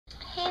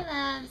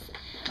Hi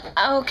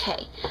loves.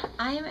 Okay,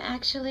 I'm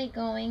actually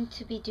going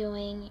to be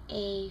doing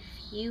a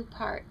few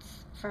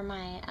parts for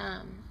my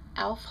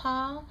elf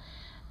haul.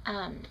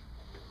 Um,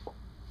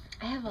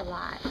 I have a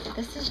lot.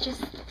 This is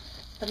just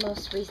the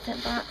most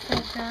recent box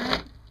I've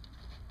got.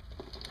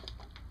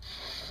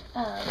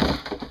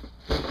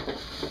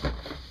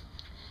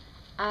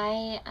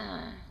 I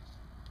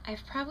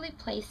I've probably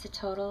placed a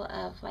total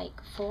of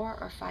like 4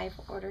 or 5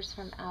 orders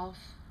from Elf,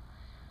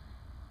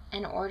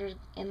 and ordered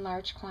in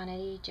large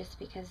quantity just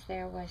because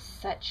there was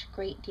such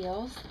great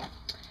deals.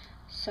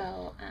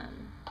 So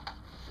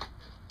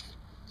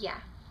yeah,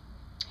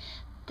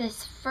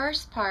 this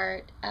first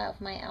part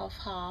of my elf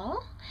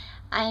haul,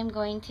 I am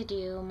going to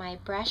do my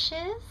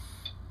brushes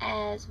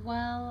as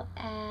well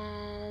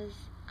as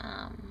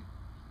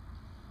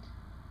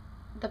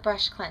the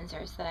brush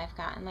cleansers that I've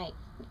gotten, like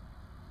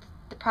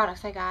the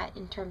products I got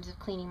in terms of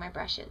cleaning my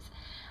brushes.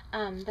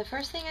 The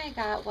first thing I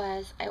got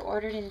was I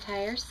ordered an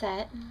entire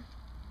set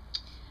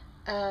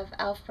of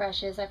elf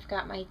brushes. I've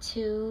got my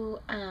 2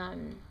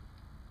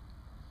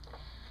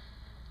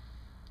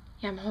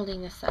 I'm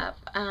holding this up.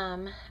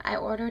 I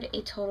ordered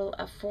a total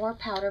of 4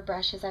 powder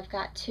brushes. I've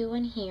got 2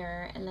 in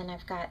here, and then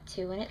I've got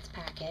 2 in its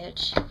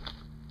package.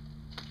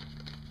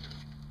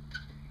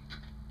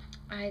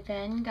 I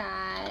then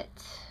got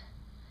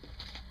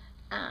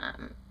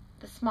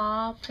the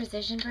small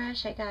precision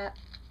brush. I got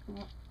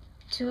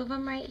 2 of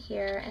them right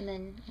here, and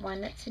then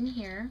 1 that's in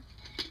here.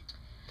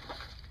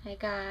 I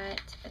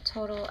got a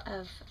total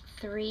of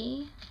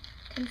 3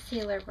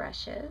 concealer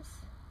brushes,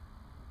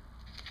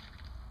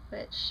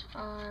 which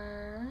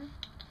are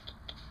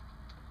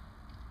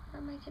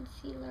my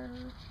concealer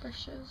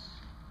brushes.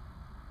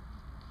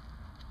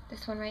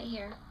 This one right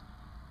here.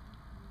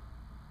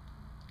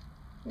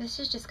 This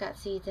has just got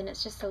seeds, and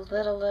it's just a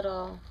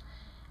little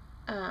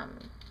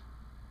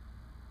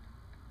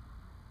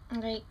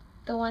like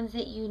the ones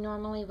that you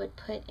normally would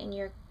put in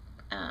your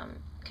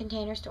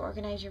containers to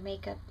organize your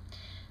makeup.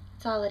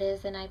 That's all it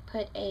is. And I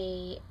put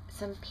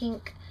some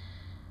pink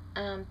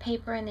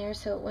paper in there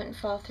so it wouldn't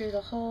fall through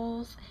the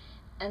holes,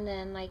 and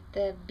then like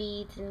the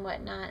beads and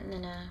whatnot, and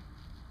then a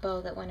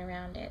bow that went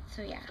around it.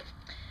 So yeah,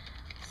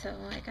 so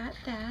I got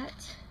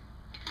that.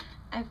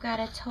 I've got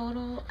a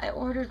total, I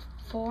ordered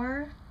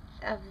 4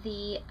 of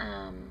the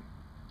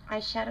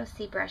eyeshadow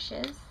C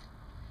brushes.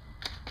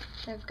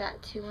 I've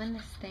got 2 in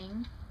this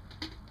thing.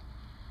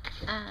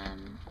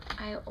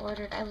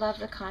 I love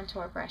the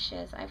contour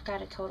brushes. I've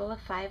got a total of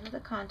 5 of the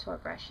contour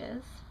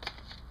brushes.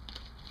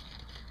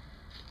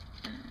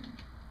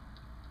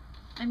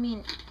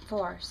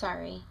 4,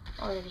 sorry.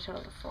 Ordered a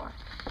total of 4.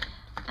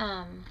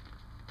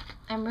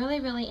 I'm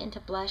really into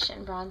blush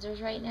and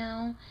bronzers right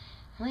now.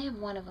 I only have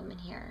 1 of them in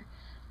here.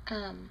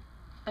 But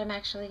I'm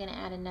actually going to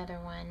add another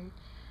one.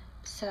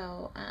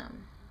 So,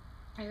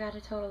 I got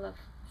a total of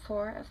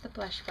 4 of the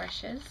blush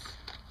brushes.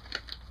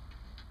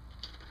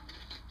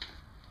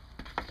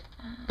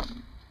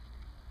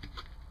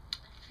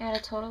 I got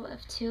a total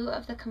of 2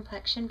 of the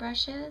complexion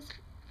brushes.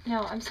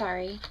 No, I'm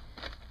sorry.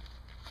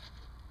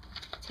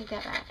 Take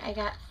that back. I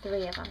got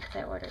 3 of them because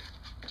I ordered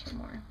 2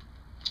 more.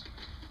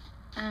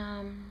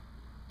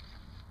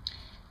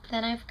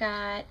 Then I've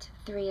got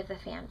 3 of the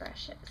fan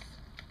brushes.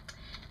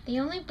 The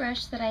only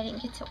brush that I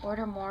didn't get to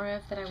order more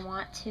of that I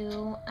want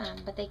to,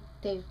 but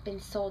they've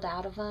been sold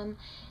out of them,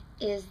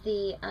 is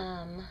the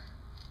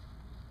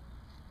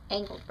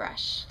angled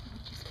brush. Let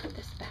me just put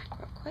this back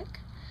real quick.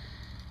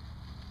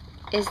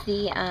 Is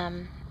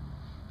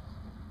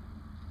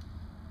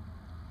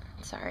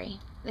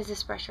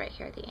this brush right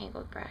here, the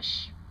angled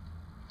brush.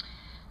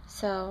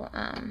 So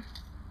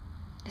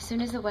as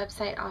soon as the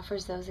website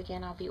offers those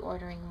again, I'll be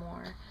ordering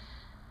more.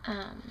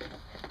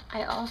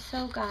 I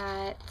also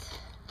got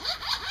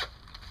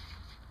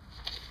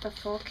the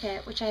full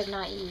kit, which I have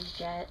not used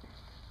yet,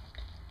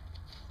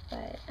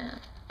 but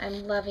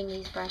I'm loving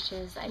these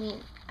brushes. I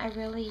mean,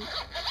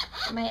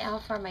 my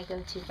elf are my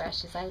go-to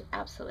brushes. I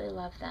absolutely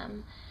love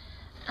them.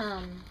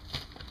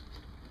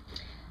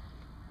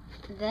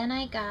 Then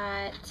I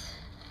got,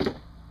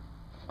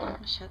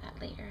 I'll show that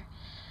later.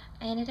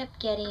 I ended up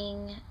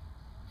getting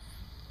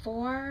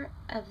 4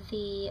 of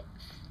the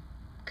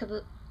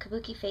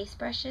Kabuki face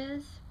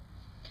brushes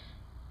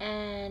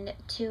and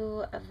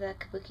 2 of the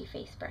Kabuki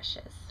face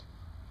brushes.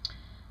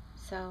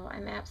 So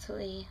I'm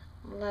absolutely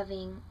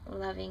loving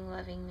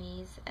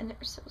these, and they're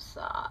so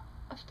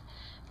soft.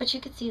 But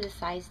you can see the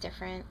size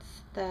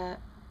difference. The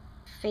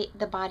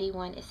body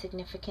one is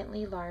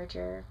significantly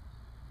larger,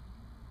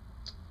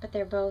 but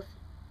they're both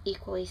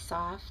equally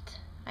soft.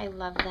 I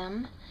love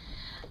them.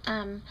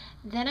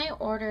 Then I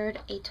ordered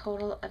a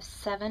total of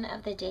 7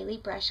 of the daily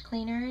brush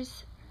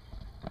cleaners.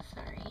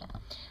 Sorry.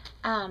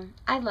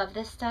 I love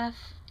this stuff.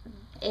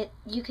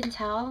 You can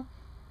tell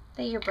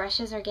that your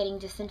brushes are getting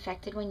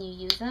disinfected when you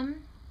use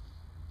them.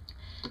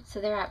 So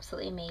they're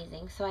absolutely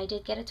amazing. So I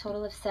did get a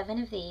total of 7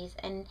 of these,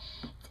 and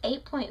it's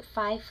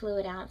 8.5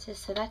 fluid ounces,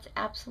 so that's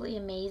absolutely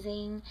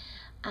amazing.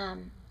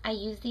 I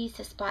use these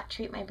to spot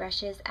treat my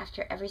brushes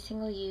after every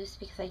single use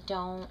because I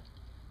don't,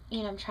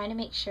 I'm trying to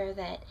make sure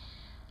that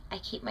I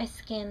keep my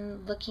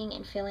skin looking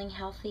and feeling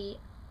healthy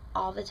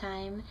all the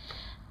time.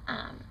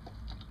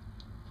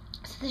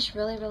 So this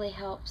really, really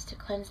helps to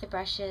cleanse the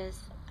brushes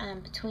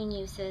between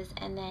uses.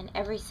 And then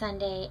every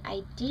Sunday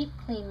I deep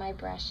clean my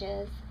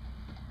brushes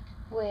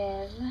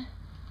with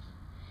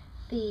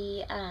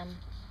the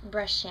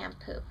brush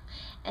shampoo.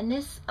 And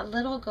this a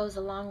little goes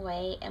a long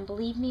way, and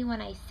believe me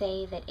when I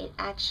say that it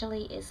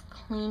actually is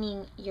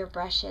cleaning your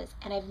brushes.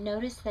 And I've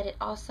noticed that it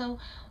also,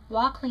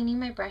 while cleaning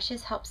my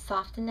brushes, helps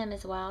soften them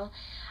as well.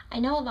 I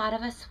know a lot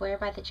of us swear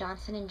by the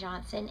Johnson &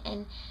 Johnson,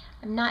 and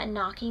I'm not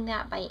knocking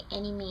that by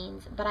any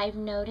means, but I've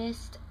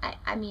noticed,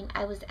 I mean,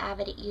 I was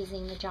avid at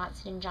using the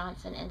Johnson &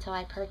 Johnson until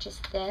I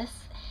purchased this,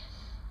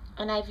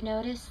 and I've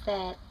noticed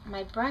that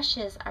my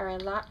brushes are a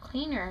lot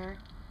cleaner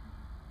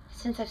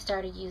since I've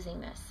started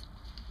using this.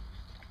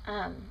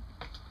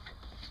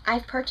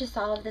 I've purchased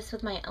all of this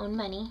with my own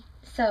money,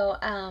 so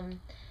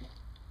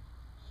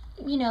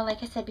you know,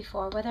 like I said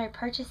before, whether I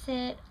purchase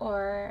it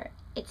or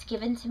it's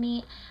given to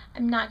me,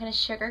 I'm not going to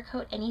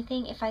sugarcoat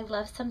anything. If I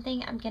love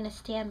something, I'm going to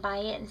stand by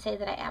it and say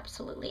that I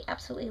absolutely,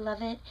 absolutely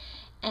love it.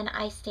 And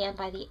I stand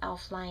by the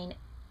e.l.f. line,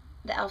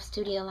 the e.l.f.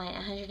 Studio line,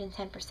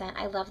 110%.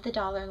 I love the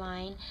dollar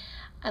line.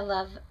 I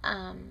love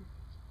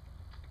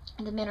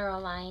the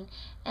mineral line,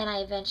 and I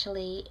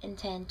eventually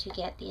intend to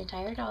get the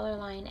entire dollar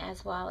line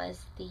as well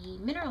as the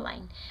mineral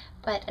line.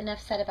 But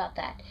enough said about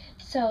that.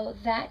 So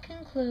that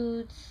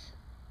concludes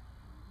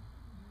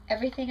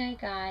everything I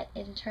got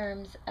in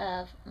terms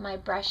of my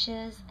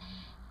brushes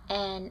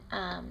and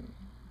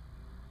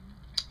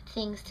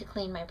things to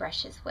clean my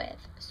brushes with.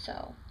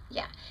 So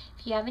yeah,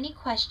 if you have any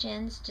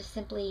questions, just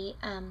simply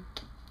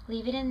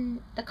leave it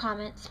in the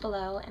comments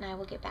below and I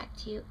will get back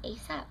to you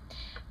ASAP.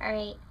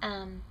 Alright,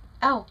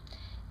 oh,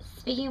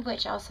 speaking of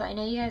which, also, I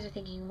know you guys are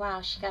thinking,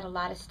 wow, she got a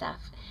lot of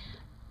stuff,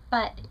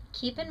 but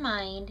keep in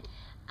mind,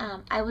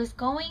 I was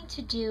going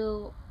to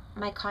do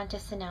my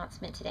contest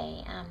announcement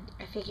today.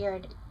 I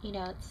figured, you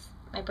know, it's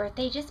my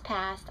birthday just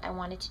passed. I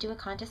wanted to do a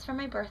contest for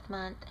my birth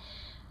month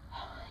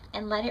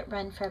and let it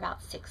run for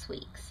about 6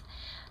 weeks.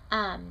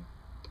 My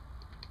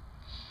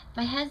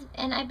husband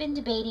and I've been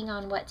debating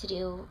on what to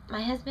do.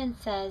 My husband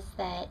says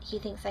that he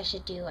thinks I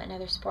should do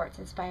another sports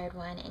inspired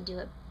one and do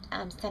it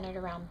centered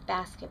around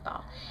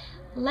basketball.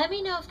 Let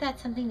me know if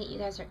that's something that you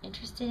guys are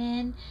interested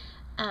in,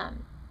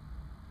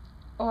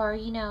 or,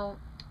 you know,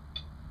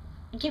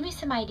 give me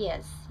some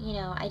ideas. You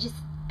know, I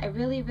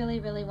really, really,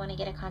 really want to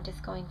get a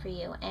contest going for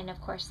you. And of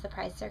course the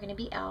prizes are going to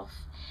be e.l.f.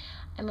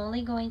 I'm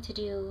only going to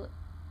do,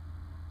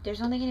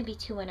 there's only going to be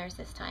 2 winners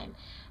this time.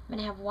 I'm going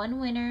to have 1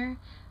 winner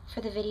for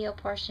the video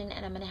portion,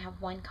 and I'm going to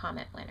have 1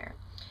 comment winner.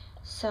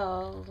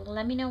 So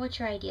let me know what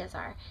your ideas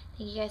are.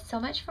 Thank you guys so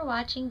much for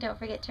watching. Don't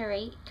forget to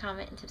rate,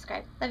 comment, and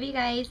subscribe. Love you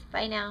guys.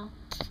 Bye now.